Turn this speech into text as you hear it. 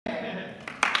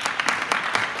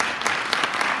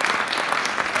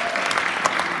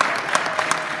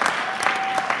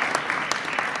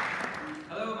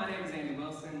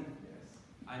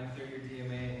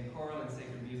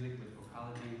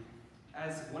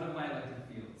one of my elective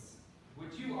fields.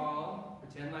 Would you all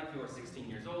pretend like you're 16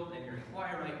 years old and you're in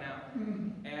choir right now?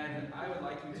 And I would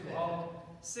like you to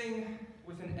all sing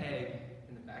with an egg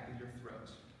in the back of your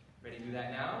throat. Ready to do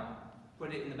that now?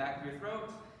 Put it in the back of your throat.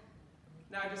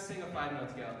 Now just sing a 5-note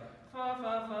scale. Fa,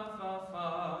 fa, fa, fa,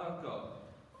 fa, go.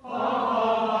 Fa, fa,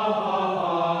 fa,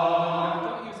 fa.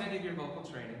 Now don't use any of your vocal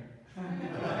training.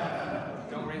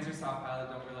 Don't raise your soft palate,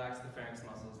 don't relax the pharynx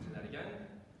muscles. Do that again.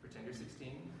 Pretend you're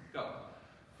 16. Go.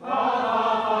 Fa, fa,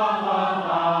 fa,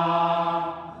 fa.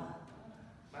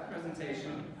 My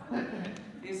presentation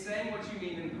is saying what you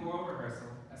need in choral rehearsal,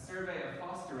 a survey of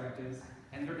false directives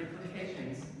and their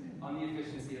implications on the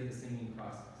efficiency of the singing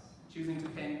process, choosing to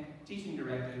pin teaching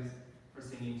directives for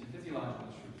singing to physiological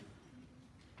truth.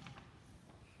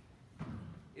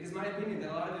 It is my opinion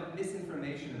that a lot of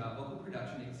misinformation about vocal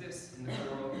production exists in the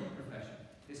choral profession.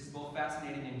 This is both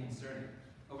fascinating and concerning.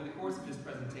 Over the course of this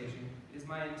presentation, it is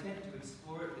my intent to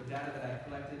explore the data that I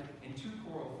collected in 2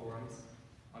 choral forums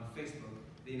on Facebook,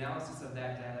 the analysis of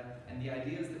that data, and the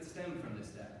ideas that stem from this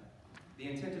data. The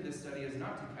intent of this study is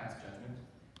not to cast judgment,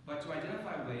 but to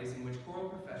identify ways in which choral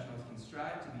professionals can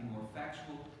strive to be more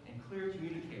factual and clear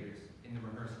communicators in the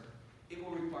rehearsal. It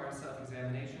will require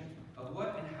self-examination of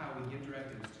what and how we give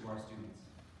directives to our students.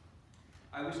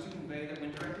 I wish to convey that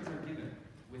when directives are given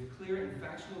with clear and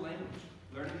factual language,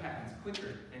 learning happens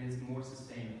quicker and is more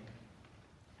sustainable.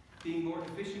 Being more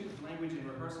efficient with language in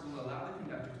rehearsal will allow the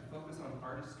conductor to focus on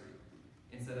artistry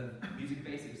instead of music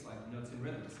basics like notes and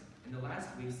rhythms. In the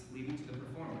last weeks leading to the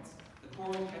performance, the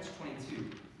choral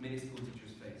catch-22 many school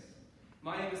teachers face.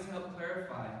 My aim is to help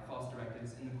clarify false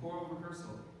directives in the choral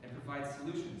rehearsal and provide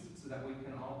solutions so that we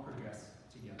can all progress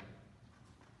together.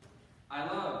 I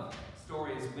love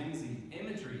stories, whimsy,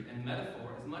 imagery, and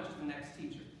metaphor as much as the next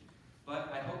teacher,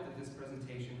 but I hope that this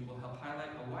presentation will help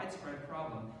highlight a widespread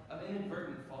problem of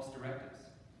inadvertent false directives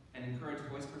and encourage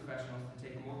voice professionals to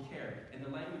take more care in the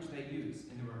language they use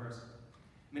in the rehearsal.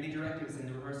 Many directives in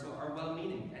the rehearsal are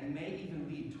well-meaning and may even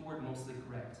lead toward mostly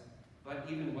correct, but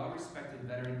even well-respected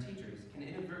veteran teachers can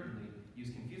inadvertently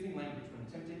use confusing language when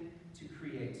attempting to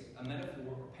create a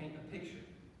metaphor or paint a picture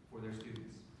for their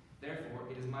students. Therefore,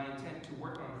 it is my intent to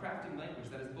work on crafting language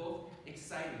that is both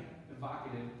exciting,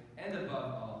 evocative, and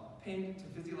above all, pinned to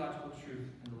physiological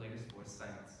truth and the latest voice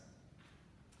science.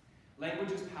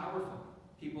 Language is powerful.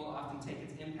 People often take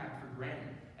its impact for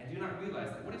granted and do not realize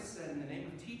that what is said in the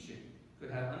name of teaching could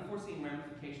have unforeseen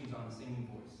ramifications on the singing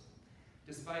voice.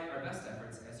 Despite our best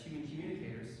efforts as human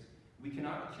communicators, we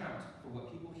cannot account for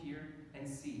what people hear and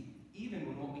see, even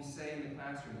when what we say in the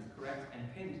classroom is correct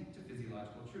and pinned to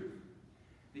physiological truth.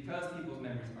 Because people's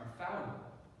memories are fallible,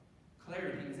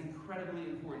 clarity is incredibly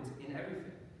important in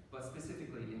everything, but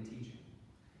specifically in teaching.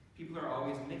 People are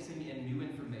always mixing in new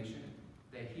information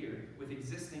they hear with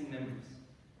existing memories,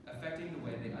 affecting the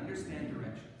way they understand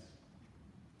directions.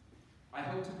 I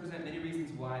hope to present many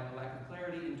reasons why a lack of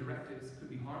clarity in directives could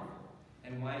be harmful,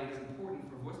 and why it is important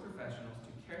for voice professionals to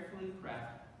carefully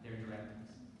craft their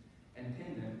directives and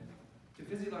pin them to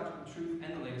physiological truth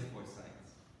and the latest voice science.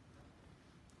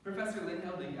 Professor Lynn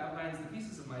Helding outlines the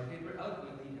thesis of my paper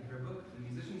eloquently in her book, The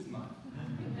Musician's Mind.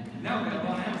 Now available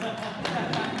on Amazon.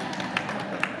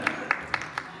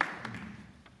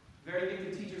 Very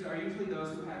gifted teachers are usually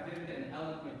those who have vivid and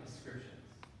eloquent descriptions.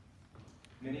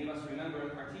 Many of us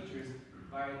remember our teachers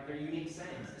by their unique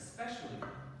sayings, especially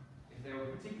if they were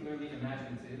particularly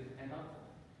imaginative and helpful.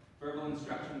 Verbal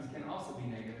instructions can also be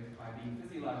negative by being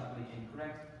physiologically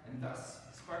incorrect and thus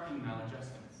sparking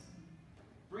maladjustments.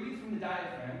 Breathe from the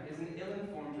diaphragm is an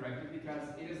ill-informed directive because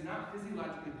it is not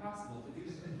physiologically possible to do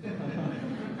so. It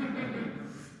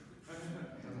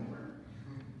doesn't work.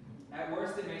 At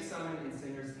worst, it may summon in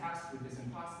singers tasked with this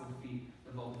impossible feat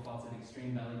the vocal faults of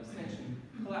extreme belly distension,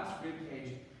 collapsed rib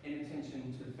cage,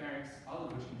 inattention to the pharynx, all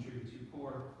of which contribute to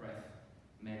poor breath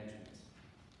management.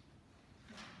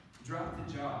 Drop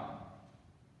the jaw.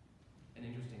 An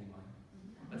interesting one.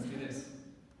 Let's do this.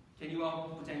 Can you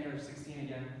all pretend you're 16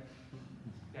 again?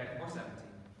 Okay, or 17.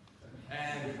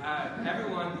 And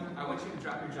everyone, I want you to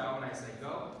drop your jaw when I say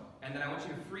go, and then I want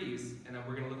you to freeze, and then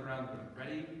we're going to look around the room.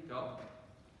 Ready? Go.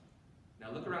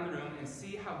 Now look around the room and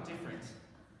see how different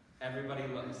everybody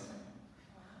looks.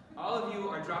 All of you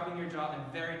are dropping your jaw in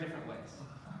very different ways.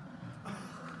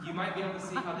 You might be able to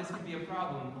see how this could be a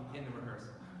problem in the rehearsal.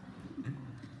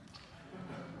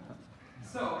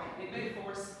 So, it may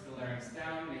force the larynx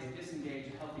down, may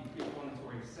disengage a healthy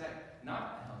prephonatory set,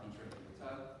 not a healthy tracheal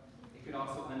tug. It could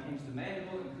also unhinge the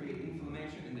mandible and create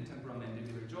inflammation in the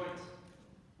temporomandibular joint.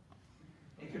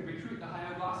 It could recruit the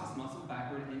hyoglossus muscle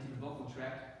backward into the vocal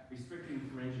tract, restricting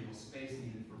pharyngeal space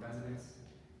needed for resonance.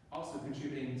 also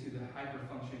contributing to the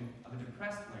hyperfunction of a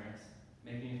depressed larynx,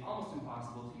 making it almost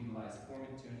impossible to utilize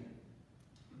formant tuning.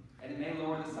 And it may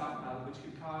lower the soft palate, which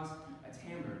could cause a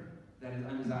timbre that is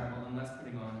undesirable unless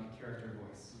putting on a character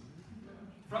voice.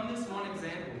 From this one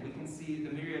example, we can see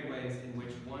the myriad ways in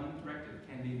which one directive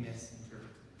can be misinterpreted.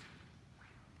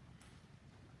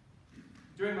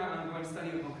 During my ongoing study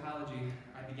of vocology,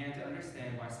 I began to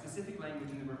understand why specific language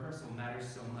in the rehearsal matters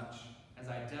so much. As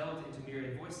I delved into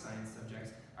myriad voice science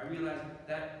subjects, I realized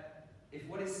that if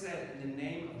what is said in the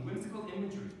name of whimsical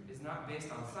imagery is not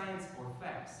based on science or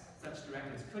facts, such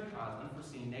directives could cause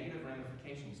unforeseen negative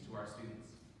ramifications to our students.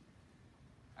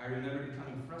 I remember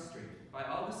becoming frustrated by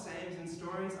all the sayings and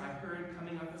stories I heard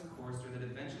coming up as a chorister that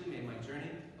eventually made my journey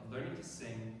of learning to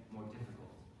sing more difficult.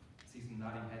 I see some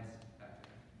nodding heads back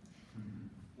there.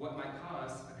 What might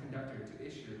cause a conductor to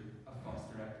issue a false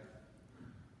directive?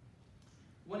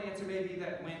 One answer may be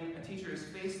that when a teacher is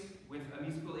faced with a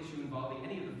musical issue involving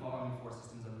any of the following four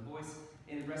systems of the voice,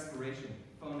 in respiration,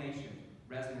 phonation,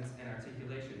 resonance, and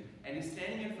articulation, and is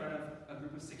standing in front of a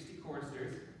group of 60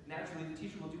 choristers, naturally the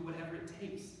teacher will do whatever it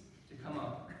takes to come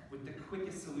up with the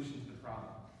quickest solution to the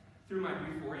problem. Through my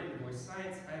brief foray into voice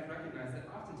science, I have recognized that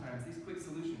oftentimes these quick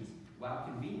solutions, while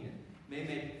convenient, may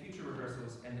make future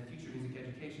rehearsals and the future music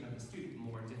education of the student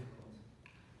more difficult.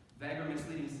 Vague or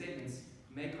misleading statements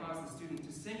may cause the student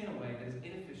to sing in a way that is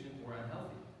inefficient or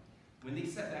unhealthy. When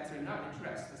these setbacks are not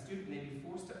addressed, the student may be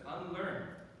forced to unlearn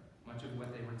much of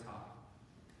what they were taught.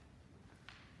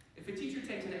 If a teacher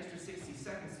takes an extra 60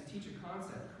 seconds to teach a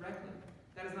concept correctly,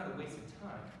 that is not a waste of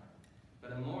time,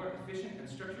 but a more efficient and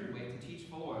structured way to teach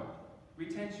for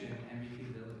retention and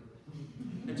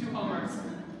repeatability. The two hallmarks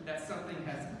that something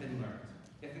has been learned.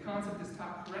 If the concept is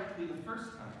taught correctly the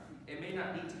first time, it may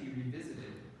not need to be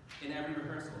revisited in every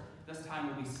rehearsal, thus time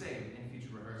will be saved in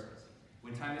future rehearsals.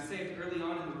 When time is saved early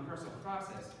on in the rehearsal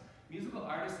process, musical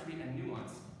artistry and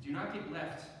nuance do not get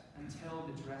left until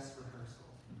the dress rehearsal.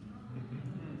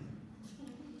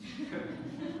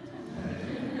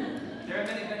 There are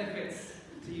many benefits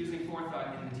to using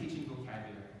forethought in the teaching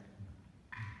vocabulary.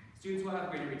 Students will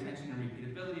have greater retention and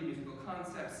repeatability of musical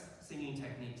concepts, singing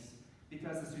techniques.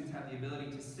 Because the students have the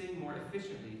ability to sing more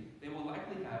efficiently, they will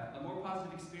likely have a more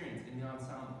positive experience in the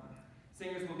ensemble.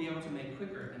 Singers will be able to make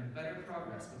quicker and better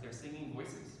progress with their singing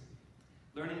voices.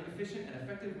 Learning efficient and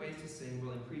effective ways to sing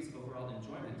will increase overall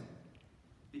enjoyment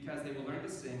because they will learn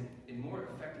to sing in more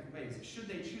effective ways. Should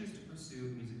they choose to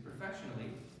pursue music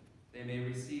professionally, they may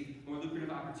receive more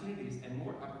lucrative opportunities and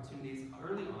more opportunities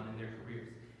early on in their careers.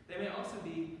 There may also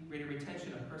be greater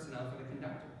retention of personnel for the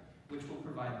conductor, which will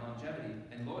provide longevity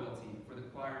and loyalty for the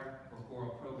choir or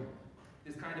choral program.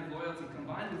 This kind of loyalty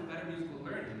combined with better musical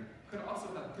learning could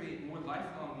also help create more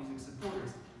lifelong music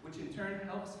supporters, which in turn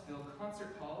helps fill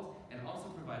concert halls and also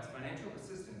provides financial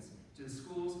assistance to the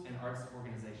schools and arts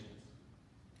organizations.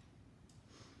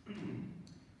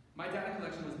 My data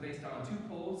collection was based on 2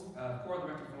 polls of choral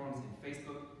director forums in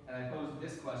Facebook, and I posed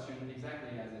this question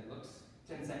exactly as it looks.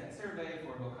 10-second survey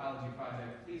for a Vocology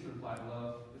project. Please reply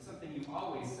below with something you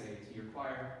always say to your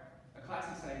choir, a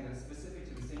classic saying that is specific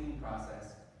to the singing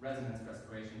process, resonance,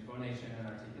 respiration, phonation, and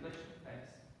articulation.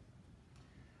 Thanks.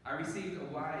 I received a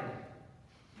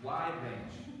wide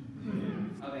range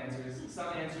of answers,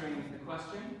 some answering the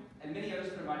question, and many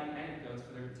others providing anecdotes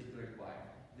for their particular choir.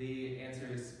 The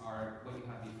answers are what you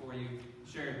have before you,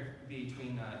 shared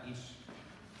between each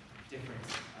different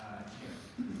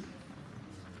chair.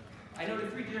 I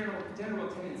noted 3 general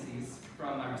tendencies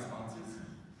from my responses.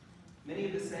 Many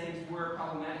of the sayings were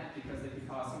problematic because they could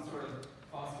cause some sort of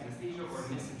false anesthesia or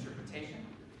misinterpretation.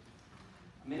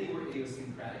 Many were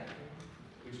idiosyncratic,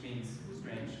 which means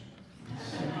strange.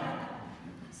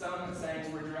 Some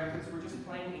sayings were directives were just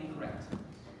plain incorrect.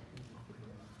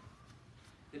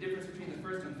 The difference between the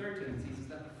first and third tendencies is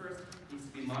that the first needs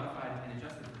to be modified and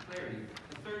adjusted for clarity.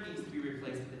 The third needs to be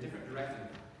replaced with a different directive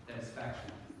that is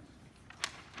factual.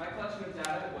 My collection of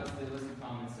data was the list of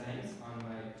common sayings on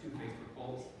my 2 Facebook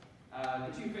polls.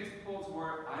 The 2 Facebook polls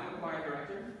were, I'm a choir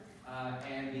director,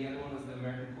 and the other one was the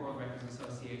American Choral Directors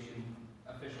Association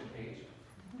official page.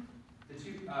 The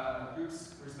 2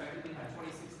 groups respectively had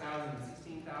 26,000 and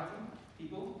 16,000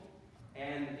 people,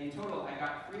 and in total I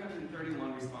got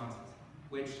 331 responses,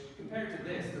 which compared to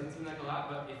this doesn't seem like a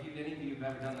lot, but if any of you have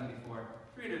ever done that before,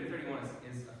 331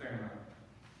 is a fair amount.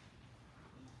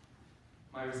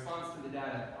 My response to the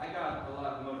data, I got a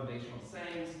lot of motivational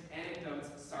sayings, anecdotes,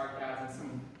 sarcasm,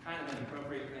 some kind of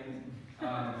inappropriate things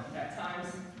at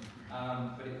times,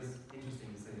 but it was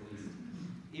interesting to say the least.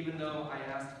 Even though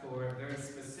I asked for very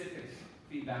specific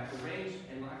feedback, the range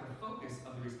and lack of focus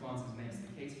of the responses makes the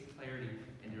case for clarity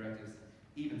and directives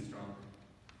even stronger.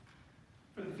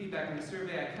 From the feedback in the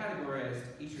survey, I categorized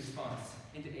each response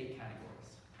into 8 categories.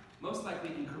 Most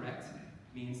likely incorrect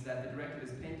means that the directive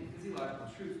is pinned to physiological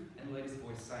truth and latest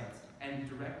voice science, and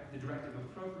the directive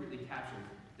appropriately captured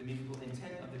the musical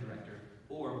intent of the director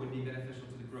or would be beneficial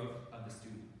to the growth of the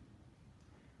student.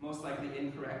 Most likely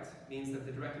incorrect means that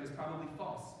the directive is probably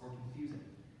false or confusing.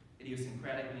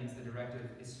 Idiosyncratic means the directive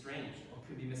is strange or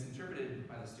could be misinterpreted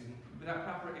by the student without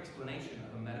proper explanation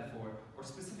of a metaphor or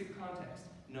specific context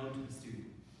known to the student.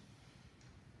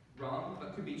 Wrong,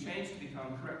 but could be changed to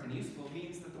become correct and useful,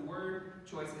 means that the word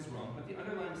choice is wrong, but the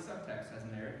underlying subtext has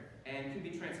merit and could be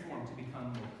transformed to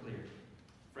become more clear.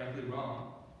 Frankly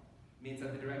wrong means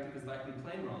that the directive is likely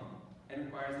plain wrong and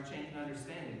requires a change in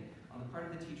understanding on the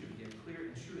part of the teacher to give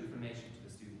clear and true information to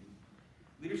the student.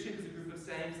 Leadership is a group of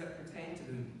sayings that pertain to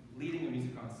the leading a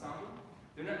music ensemble.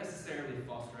 They're not necessarily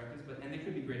false directives, and they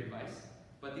could be great advice,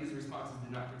 but these responses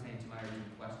did not pertain to my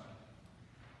original question.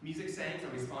 Music sayings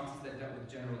are responses that dealt with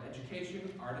general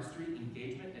education, artistry,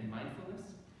 engagement, and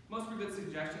mindfulness. Most were good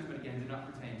suggestions, but again, did not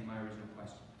pertain to my original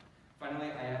question.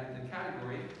 Finally, I added the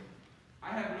category,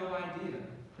 I have no idea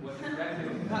what the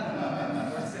directive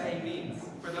or saying means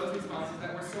for those responses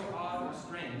that were so odd or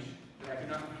strange that I could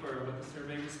not infer what the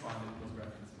survey respondent was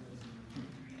referencing.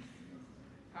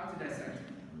 How to dissect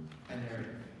a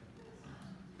narrative.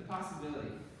 The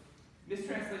possibility.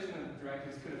 Mistranslation of the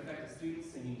directives could affect a student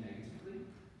singing negatively.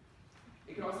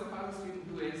 It could also cause a student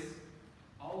who is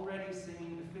already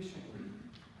singing efficiently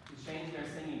to change their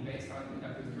singing based on the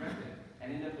conductor's directive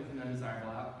and end up with an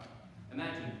undesirable outcome.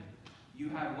 Imagine you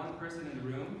have one person in the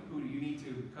room who you need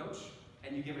to coach,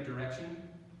 and you give a direction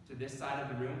to this side of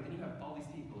the room, and you have all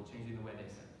these people changing the way they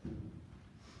sing.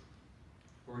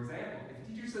 For example, if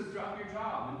the teacher says drop your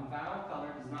jaw when the vowel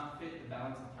color does not fit the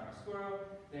balance of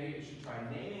chiaroscuro, they should try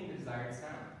naming the desired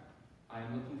sound. I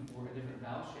am looking for a different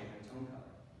vowel shape and tone color.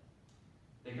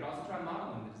 They could also try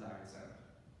modeling the desired sound.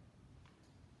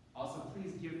 Also,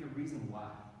 please give the reason why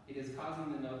it is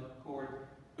causing the note chord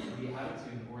to be out of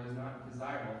tune or is not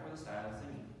desirable for the style of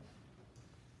singing.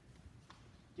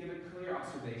 Give a clear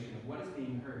observation of what is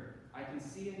being heard. I can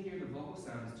see and hear the vocal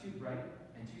sound is too bright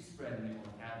and too spread in the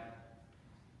oral cavity.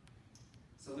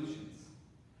 Solutions.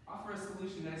 Offer a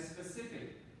solution that is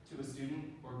specific to a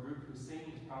student or group whose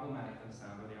singing is problematic for the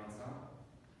sound or the ensemble.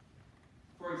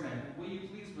 For example, will you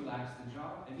please relax the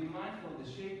jaw and be mindful of the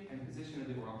shape and position of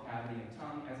the oral cavity and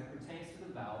tongue as it pertains to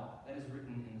the vowel that is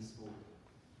written in the school.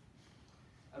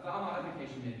 A vowel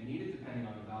modification may be needed depending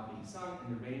on the vowel being sung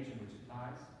and the range in which it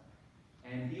lies.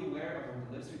 And be aware of what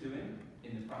the lips are doing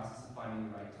in the process of finding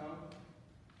the right tone.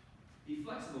 Be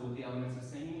flexible with the elements of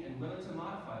singing and willing to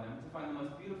modify them to find the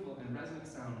most beautiful and resonant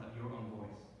sound of your own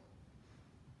voice.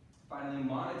 Finally,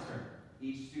 monitor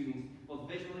each student both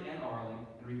visually and orally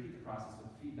and repeat the process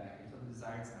with feedback until the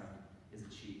desired sound is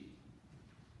achieved.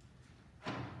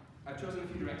 I've chosen a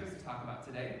few directives to talk about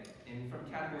today, and from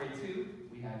category 2,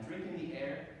 we have drink in the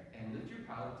air and lift your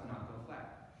palate to not go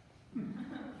flat.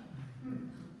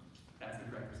 That's the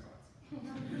correct response.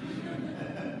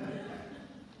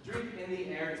 Drink in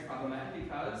the air is problematic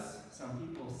because some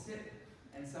people sip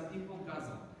and some people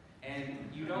guzzle, and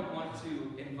you don't want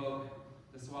to invoke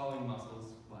the swallowing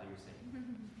muscles while you're singing.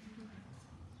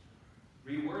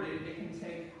 Reworded, it can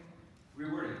take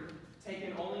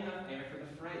in only enough air for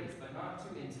the phrase, but not to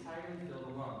entirely fill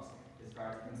the lungs.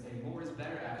 Discards can say more is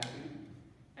better attitude,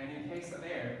 and in case of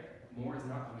air, more is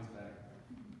not always better.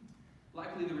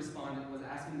 Likely the respondent was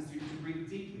asking the student to breathe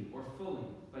deeply or fully,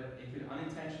 but it could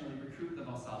unintentionally recruit the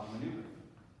Valsalva maneuver.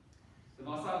 The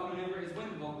Valsalva maneuver is when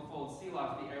the vocal folds seal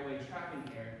off the airway trapping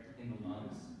air in the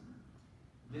lungs.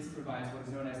 This provides what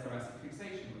is known as thoracic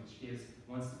fixation, which gives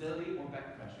one stability or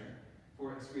back pressure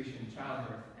for excretion,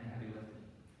 childbirth, and heavy lifting.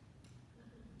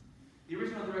 The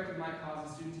original directive might cause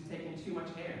a student to take in too much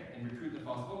air and recruit the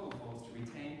false vocal folds to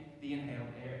retain the inhaled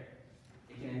air.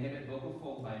 It can inhibit vocal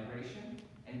fold vibration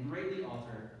and greatly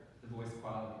alter the voice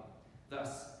quality.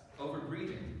 Thus,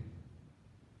 over-breathing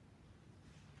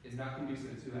is not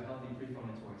conducive to a healthy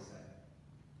prephonatory set.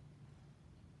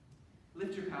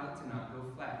 Lift your palate to not go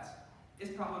flat is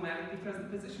problematic because the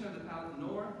position of the palate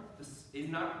is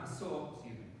not the sole,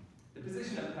 The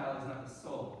position of the palate is not the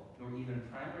sole, nor even a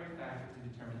primary factor to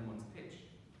determine one's pitch.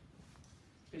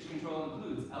 Pitch control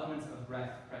includes elements of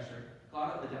breath pressure,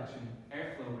 glottal adduction,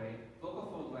 airflow rate, vocal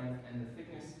fold length, and the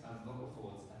thickness of vocal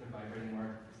folds at their vibrating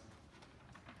margins.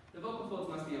 The vocal folds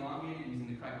must be elongated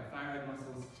using the cricothyroid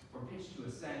muscles for pitch to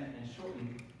ascend and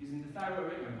shortened using the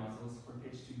thyroid muscles for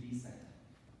pitch to descend.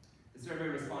 The survey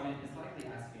respondent is likely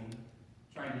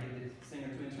trying to get the singer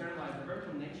to internalize the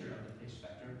vertical nature of the pitch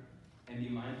spectrum and be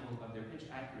mindful of their pitch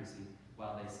accuracy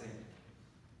while they sing.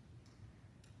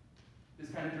 This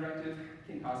kind of directive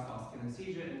can cause false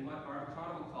kinesthesia and what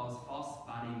Vocology calls false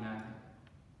body mapping.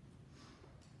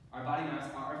 Our body maps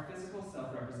are our physical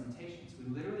self-representations. We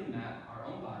literally map our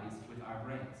own bodies with our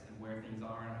brains and where things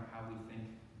are and how we think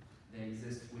they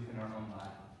exist within our own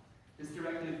body. This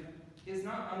directive is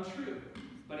not untrue,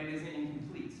 but it isn't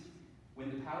incomplete. When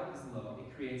the palate is low,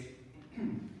 it creates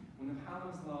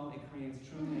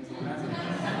true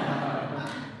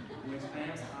resonance, which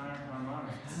amps our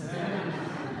harmonics.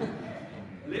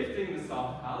 Lifting the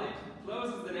soft palate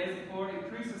closes the nasal cord,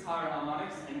 increases higher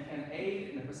harmonics, and can aid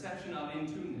in the perception of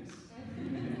in-tuneness.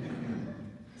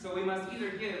 So we must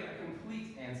either give a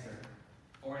complete answer,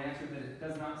 or an answer that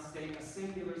does not state a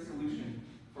singular solution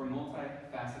for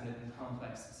multifaceted and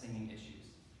complex singing issues.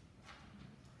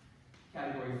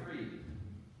 Category 3.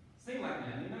 Sing like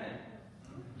manly men.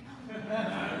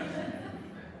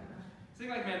 Sing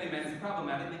like manly men is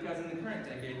problematic because in the current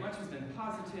decade, much has been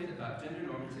posited about gender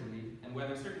normativity and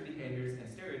whether certain behaviors and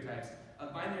stereotypes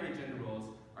of binary gender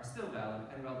roles are still valid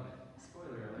and relevant.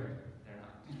 Spoiler alert, they're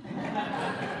not.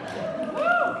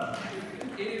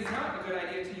 It is not a good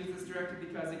idea to use this directive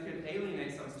because it could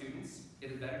alienate some students.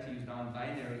 It is better to use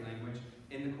non-binary language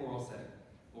in the choral setting,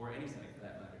 or any setting for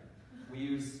that matter. We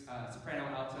use soprano,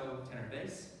 alto, tenor,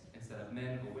 bass, instead of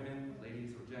men or women,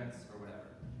 ladies or gents, or whatever.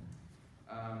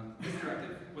 This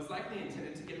directive was likely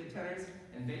intended to get the tenors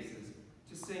and basses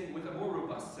to sing with a more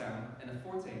robust sound and a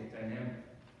forte dynamic.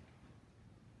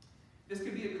 This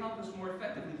could be accomplished more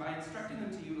effectively by instructing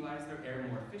them to utilize their air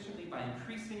more efficiently by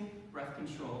increasing breath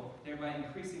control, thereby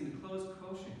increasing the closed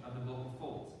quotient of the vocal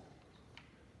folds.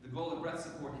 The goal of breath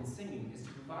support in singing is to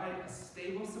provide a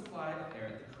stable supply of air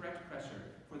at the correct pressure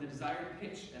for the desired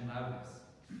pitch and loudness.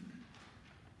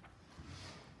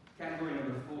 Category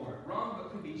number 4, wrong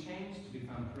but could be changed to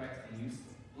become correct and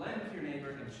useful. Blend with your neighbor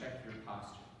and check your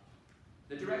posture.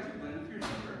 The directive blend with your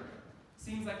neighbor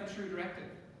seems like a true directive.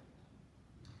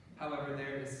 However,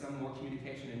 there is some more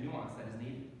communication and nuance that is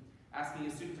needed. Asking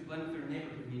a student to blend with their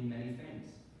neighbor could mean many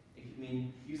things. It could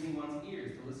mean using one's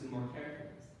ears to listen more carefully.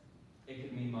 It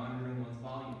could mean monitoring one's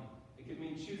volume. It could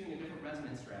mean choosing a different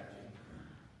resonance strategy.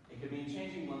 It could mean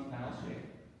changing one's vowel shape.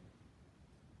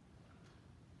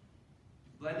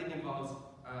 Blending involves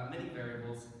many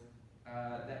variables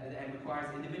and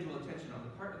requires individual attention on the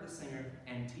part of the singer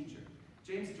and teacher.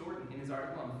 James Jordan, in his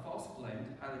article on false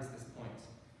blend, highlights this point.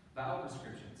 Vowel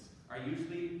prescriptions are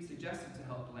usually suggested to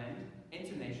help blend,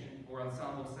 intonation, or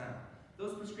ensemble sound.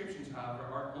 Those prescriptions, however,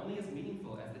 are only as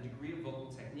meaningful as the degree of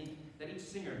vocal technique that each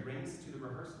singer brings to the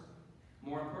rehearsal.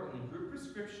 More importantly, group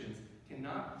prescriptions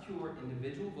cannot cure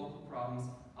individual vocal problems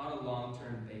on a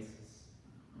long-term basis.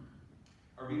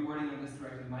 A rewording of this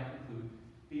directive might include,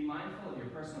 be mindful of your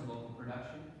personal vocal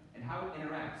production and how it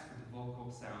interacts with the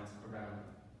vocal sounds around you.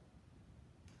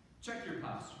 Check your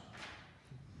posture.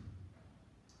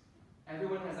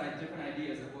 Everyone has different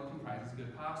ideas of what comprises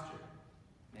good posture.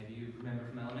 Maybe you remember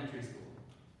from elementary school.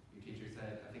 Your teacher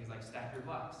said things like stack your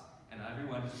blocks, and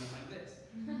everyone just went like this,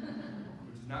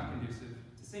 which is not conducive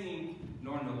to singing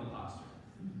nor noble posture.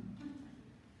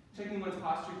 Checking one's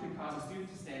posture can cause a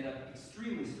student to stand up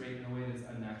extremely straight in a way that's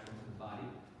unnatural to the body.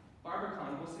 Barbara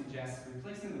Conable suggests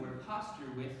replacing the word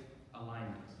posture with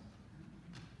alignment.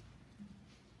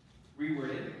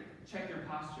 Reworded, check your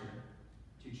posture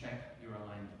to check your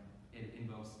alignment. It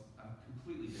invokes a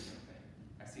completely different thing.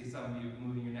 I see some of you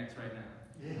moving your necks right now.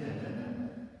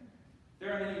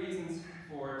 There are many reasons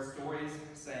for stories,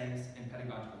 sayings, and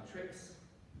pedagogical tricks.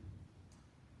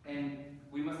 And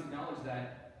we must acknowledge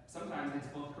that sometimes it's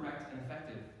both correct and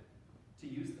effective to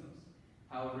use those.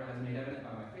 However, as made evident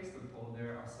by my Facebook poll,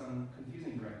 there are some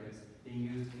confusing directives being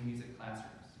used in music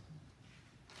classrooms.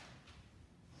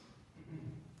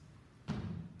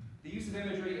 The use of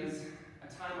imagery is a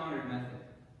time-honored method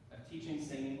of teaching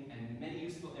singing, and many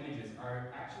useful images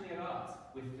are actually at odds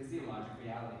with physiological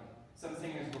reality. Some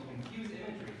singers will confuse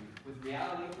imagery with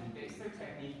reality and base their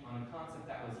technique on a concept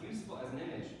that was useful as an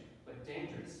image, but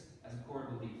dangerous as a core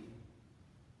belief.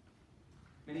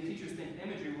 Many teachers think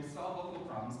imagery will solve vocal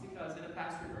problems because in a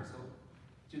past rehearsal,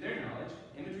 to their knowledge,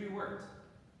 imagery worked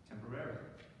temporarily.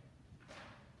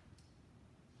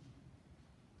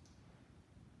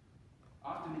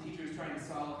 Often the teacher is trying to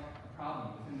solve a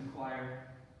problem within the choir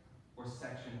or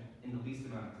section in the least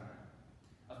amount of time.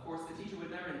 Of course, the teacher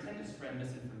would never intend to spread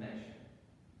misinformation.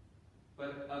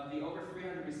 But of the over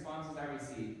 300 responses I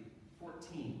received,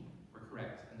 14 were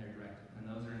correct in their directive, and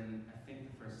those are in, I think,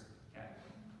 the first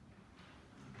category.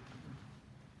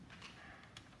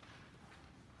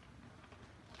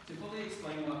 To fully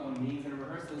explain what one means in a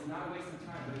rehearsal is not a waste of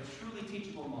time, but a truly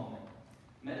teachable moment.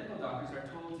 Medical doctors are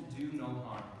told to do no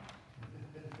harm.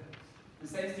 The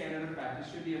same standard of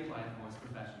practice should be applied for us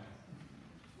professionals.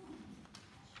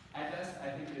 At best, I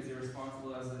think it is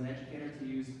irresponsible as an educator to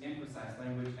use imprecise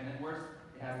language, and at worst,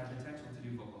 it has the potential to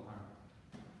do vocal harm.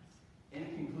 In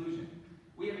conclusion,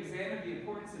 we have examined the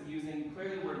importance of using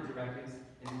clearly worded directives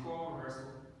in choral rehearsal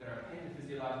that are akin to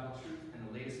physiological truth and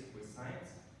the latest with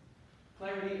science.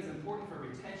 Clarity is important for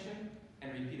retention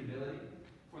and repeatability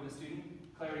for the student.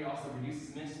 Clarity also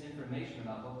reduces misinformation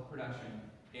about vocal production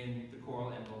in the choral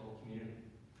and vocal community.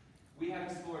 We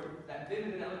have explored that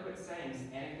vivid and eloquent sayings,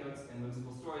 anecdotes, and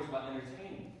whimsical stories, while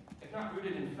entertaining, if not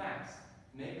rooted in facts,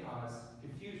 may cause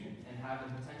confusion and have the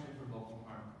potential for vocal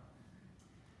harm.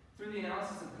 Through the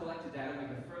analysis of collected data, we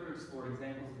have further explored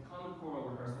examples of common choral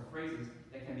rehearsal phrases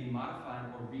that can be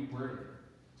modified or reworded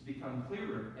to become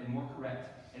clearer and more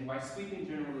correct, and why sweeping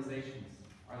generalizations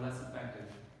are less effective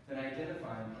than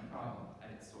identifying a problem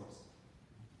at its source.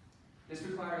 This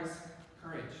requires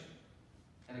courage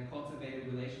and a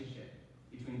cultivated relationship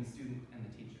between the student and the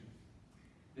teacher.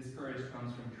 This courage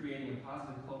comes from creating a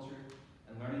positive culture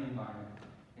and learning environment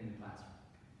in the classroom.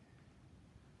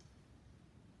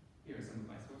 Here are some of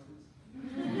my sources.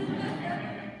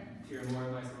 Here are more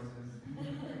of my sources.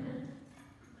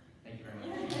 Thank you very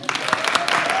much.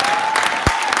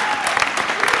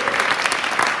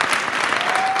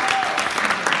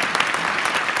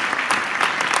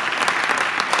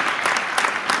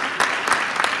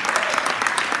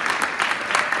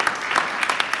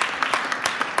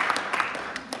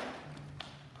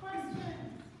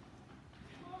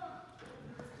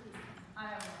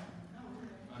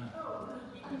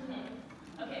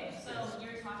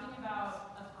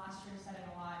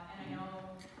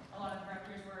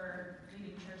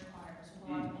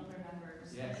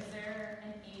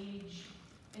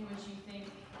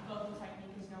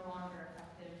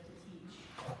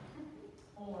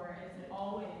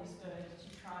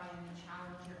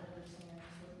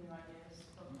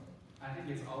 I think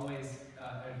it's always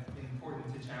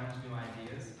important to challenge new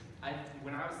ideas.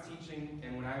 When I was teaching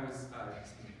and when I was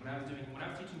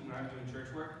doing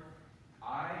church work,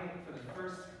 for the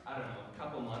first,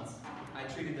 couple months, I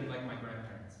treated them like my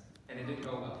grandparents, and it didn't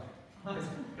go well.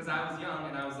 Because I was young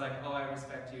and I was like, oh, I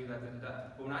respect you, da, da, da.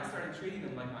 But when I started treating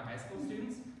them like my high school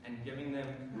students and giving them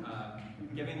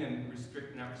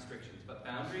not restrictions, but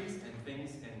boundaries and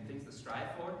things to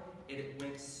strive for, it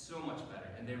went so much better,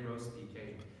 and they rose to the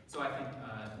occasion. So I think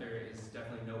there is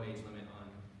definitely no age limit on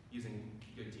using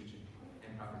good teaching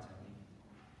and proper technique.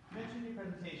 You mentioned in your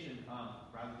presentation,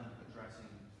 rather than addressing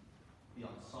the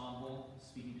ensemble,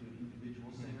 speaking to an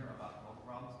individual singer about vocal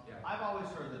problems. Yeah. I've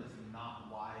always heard that it's not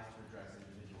wise to address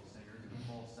individual singers in a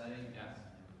whole setting. Yeah.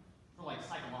 For like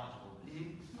psychological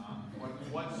reasons.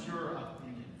 What's your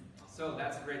opinion? So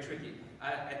that's very tricky.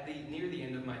 Near the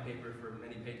end of my paper, for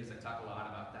many pages, I talk a lot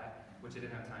about that, which I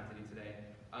didn't have time to do today.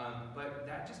 But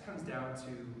that just comes down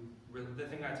to the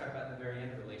thing I talk about at the very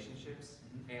end, relationships,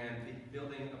 and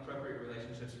building appropriate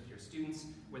relationships with your students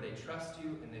where they trust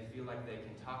you and they feel like they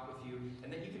can talk with you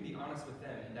and that you can be honest with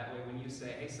them. And that way when you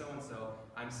say, hey, so-and-so,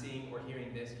 I'm seeing or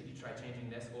hearing this, could you try changing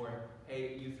this? Or,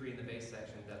 hey, you three in the bass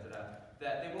section, da-da-da,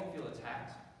 that they won't feel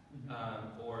attacked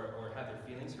or have their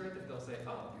feelings hurt, that they'll say,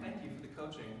 oh, thank you for the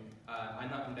coaching. I'm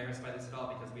not embarrassed by this at all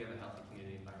because we have a healthy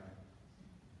community environment.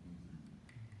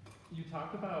 You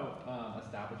talked about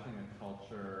establishing a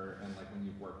culture and like when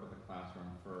you've worked with a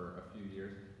classroom for a few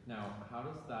years. Now, how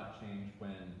does that change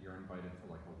when you're invited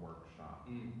to like a workshop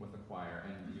with a choir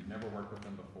and you've never worked with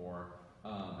them before,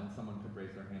 and someone could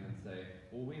raise their hand and say,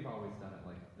 well, we've always done it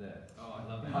like this. Oh, I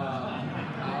love that.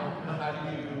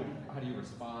 How do you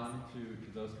respond to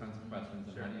those kinds of questions,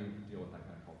 and Sure. how do you deal with that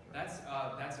kind of culture?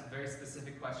 That's a very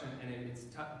specific question, and it's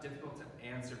difficult to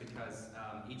answer because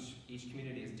each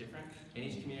community is different, and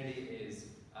each community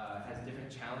has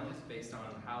different challenges based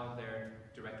on how their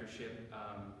directorship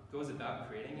goes about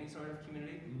creating any sort of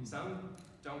community. Some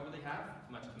don't really have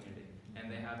much community,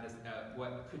 and they have this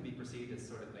what could be perceived as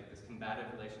sort of like this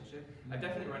combative relationship. I've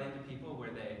definitely run into people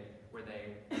where they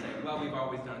say, well, we've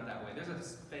always done it that way. There's a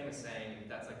famous saying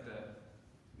that's like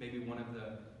maybe one of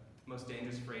the most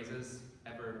dangerous phrases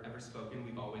ever spoken.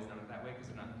 We've always done it that way because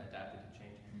they're not adapted to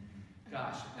change.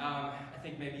 Gosh, I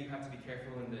think maybe you have to be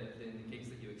careful in the gigs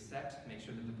that you accept. Make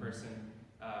sure that the person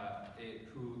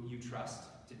who you trust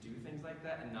to do things like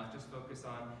that and not just focus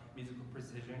on musical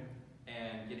precision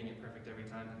and getting it perfect every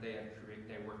time, that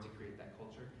they work to create that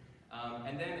culture.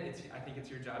 And then I think it's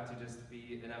your job to just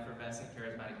be an effervescent,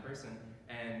 charismatic person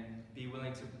and be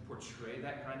willing to portray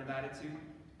that kind of attitude,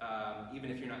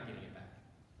 even if you're not getting it back.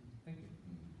 Thank you.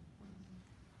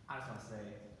 I just want to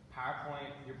say,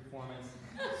 PowerPoint, your performance,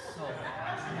 so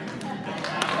fascinating.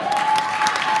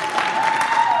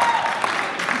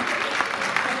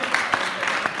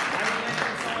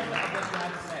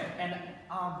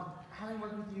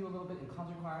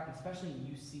 especially in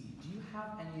UC, do you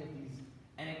have any of these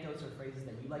anecdotes or phrases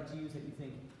that you like to use that you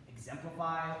think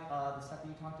exemplify the stuff that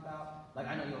you talked about? Like,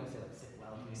 I know you always say like sit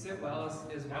well. Sit well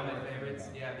is one of my favorites.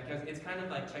 Yeah, because it's kind of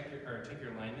like check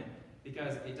your alignment,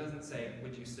 because it doesn't say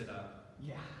would you sit up?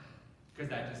 Yeah. Because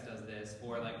that just does this,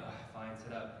 or like fine,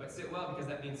 sit up. But sit well because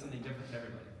that means something different to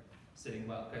everybody. Sitting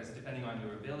well, because depending on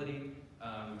your ability,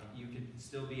 you could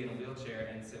still be in a wheelchair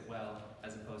and sit well,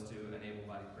 as opposed to an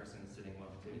able-bodied person sitting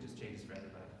well. It just changes for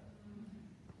everybody.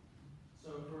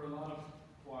 So for a lot of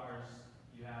choirs,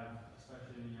 you have,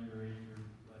 especially in the younger age group,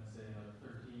 let's say like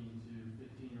 13 to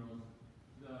 15-year-olds,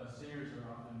 the singers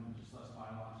are often just less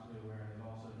biologically aware. They've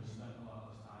also just spent a lot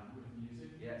less time with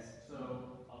music. Yes.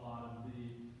 So a lot of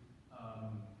the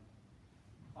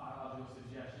biological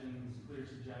suggestions, clear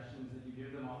suggestions that you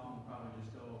give them often will probably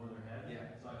just go over their head.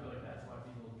 Yeah. So I feel like that's why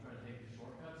people try to take the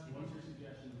shortcuts. What's your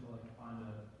suggestion to like find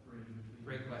a bridge between?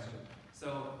 Great question.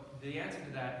 So the answer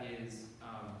to that is,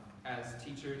 as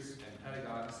teachers and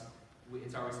pedagogues,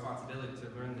 it's our responsibility to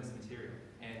learn this material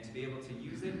and to be able to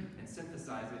use it and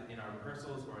synthesize it in our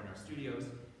rehearsals or in our studios,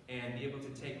 and be able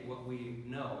to take what we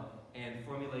know and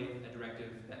formulate a directive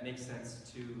that makes sense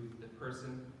to the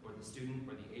person or the student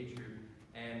or the age group,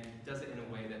 and does it in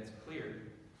a way that's clear,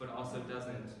 but also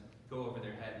doesn't go over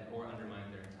their head or undermine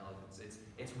their intelligence.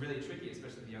 It's really tricky,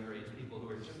 especially the younger age people who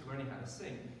are just learning how to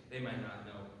sing. They might not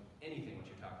know anything what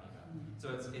you're talking about.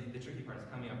 So the tricky part is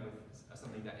coming up with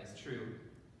something that is true,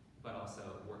 but also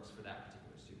works for that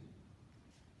particular student.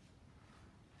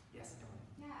 Yes, Ellen?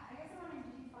 Yeah, I guess I'm wondering,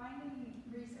 did you find any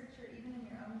research or even in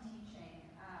your own teaching,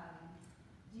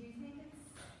 do you think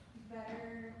it's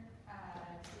better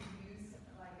to use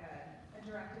like a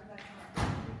directive that's more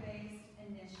theory-based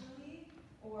initially,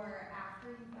 or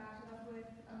after you've backed it up with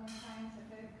a more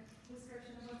scientific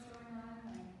description of what's going on?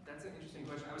 Like, That's an interesting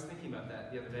question. I was thinking about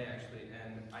that the other day, actually,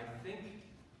 and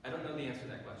I don't know the answer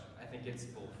to that question. I think it's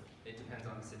both. It depends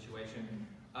on the situation.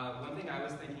 One thing I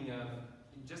was thinking of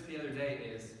just the other day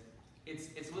is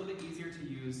it's a little bit easier to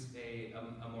use a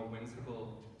more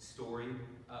whimsical story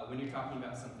when you're talking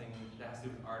about something that has to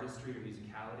do with artistry or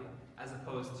musicality, as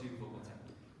opposed to vocal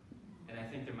technique. And I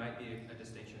think there might be a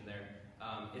distinction there.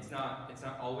 It's not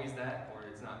always that, or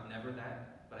it's not never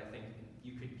that, but I think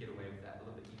you could get away with that a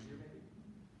little bit easier, maybe.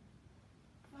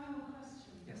 Final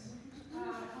question. Yes. I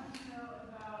want to know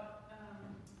about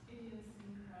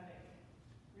idiosyncratic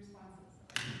responses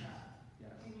like that.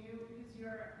 Yeah. Can you, because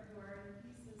your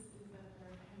thesis is that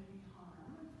there can be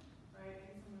harm, right,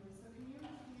 in some of these. So can you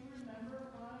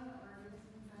remember one or give us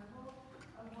an example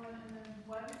of one, and then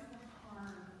what is the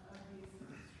harm of these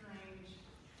strange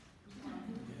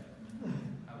responses?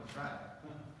 I will try.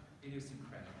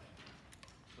 Idiosyncratic.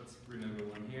 Let's remember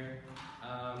one here.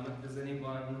 Does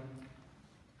anyone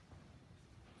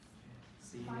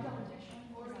see? Vital addiction.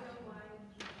 Or the line.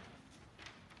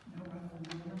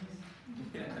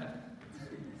 Yeah.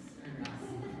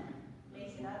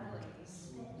 Make it ugly.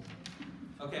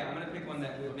 Okay, I'm gonna pick one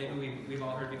that maybe we've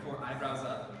all heard before. Eyebrows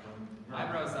up.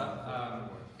 Eyebrows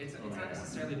up. It's not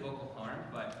necessarily vocal harm,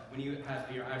 but when you have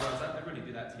your eyebrows up, everybody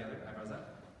do that together. Eyebrows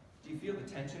up. Do you feel the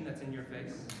tension that's in your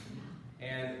face?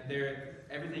 And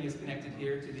everything is connected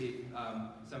here to the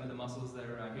some of the muscles that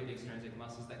are around here, the extrinsic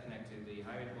muscles that connect to the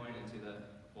hyoid bone and to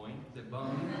the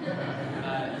bone,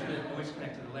 which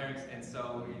connect to the larynx, and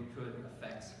so it could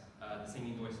affect the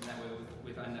singing voice in that way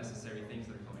with unnecessary things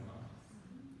that are going on.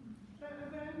 But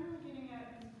what I'm really getting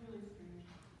at is really strange.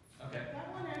 Okay.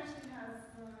 That one actually has,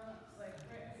 like,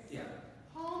 Yeah.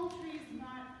 palm trees,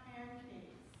 not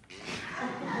pancakes.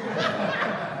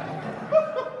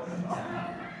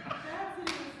 That's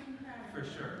idiosyncratic. For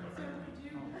sure. So do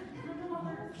you remember what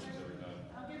we're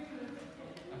I'll give you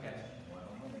Okay.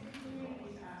 the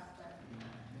community aspect.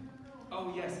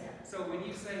 Oh yes. So when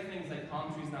you say things like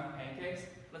palm trees, not pancakes,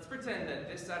 let's pretend that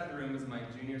this side of the room is my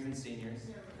juniors and seniors,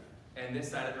 and this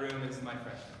side of the room is my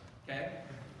freshmen. Okay?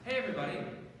 Hey everybody,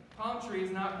 palm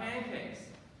trees, not pancakes.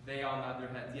 They all nod their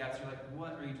heads. Yes, you're like,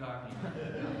 what are you talking about?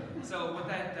 So what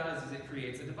that does is it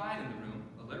creates a divide in the room,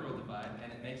 a literal divide,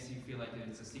 and it makes you feel like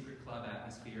it's a secret club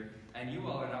atmosphere, and you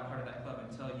all are not part of that club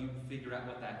until you figure out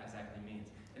what that exactly means.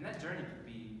 And that journey could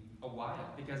be a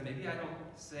while, because maybe I don't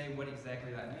say what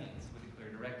exactly that means with a clear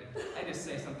directive. I just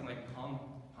say something like palm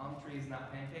trees,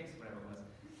 not pancakes, whatever it was.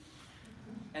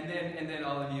 And then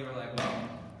all of you are like, well,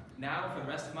 now for the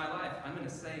rest of my life, I'm going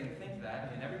to say and think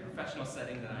that in every professional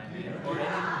setting that I'm in, or in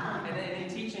any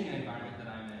teaching environment that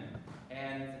I'm in.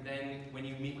 And then when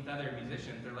you meet with other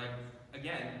musicians, they're like,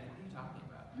 again, what are you talking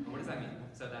about? Or what does that mean?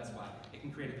 So that's why it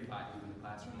can create a divide within the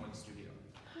classroom, or the